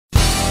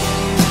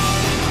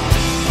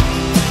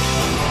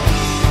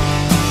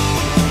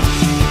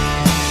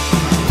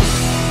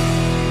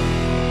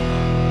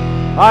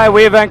Hi,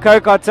 we're Van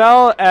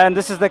Kartel, and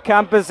this is the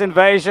campus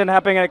invasion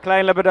happening at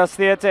Klein Libertas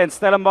Theatre in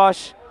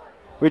Stellenbosch.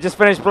 We just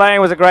finished playing, it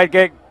was a great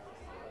gig.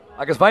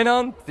 Ek is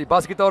Wynand, die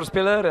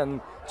basgitaarspeler,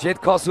 and Jedd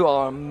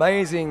are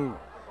amazing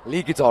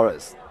lead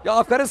guitarist. Yeah,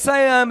 I've got to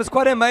say, it's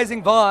quite an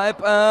amazing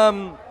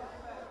vibe.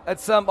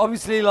 It's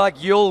obviously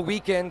like Yule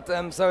weekend,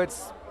 so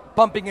it's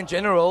pumping in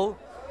general.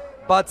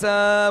 But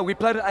we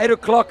played at 8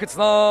 o'clock, it's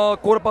now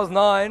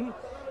 9:15,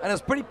 and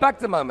it's pretty packed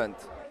at the moment.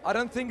 I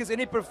don't think there's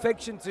any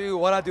perfection to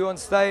what I do on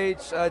stage.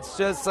 It's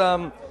just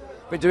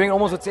been doing it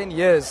almost for 10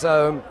 years.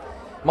 So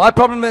my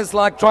problem is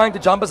like trying to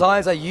jump as high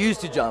as I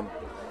used to jump.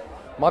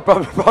 My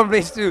problem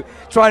is to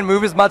try and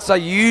move as much as I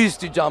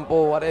used to jump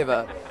or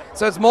whatever.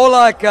 So it's more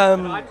like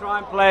I try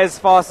and play as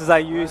fast as I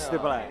used to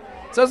play.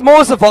 So it's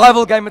more a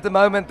survival game at the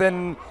moment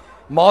than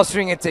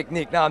mastering a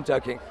technique. No, I'm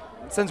joking.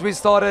 Since we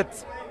started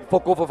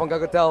Vodacom or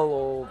Kartel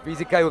or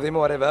VZK or them or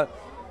whatever,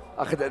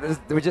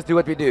 we just do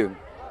what we do.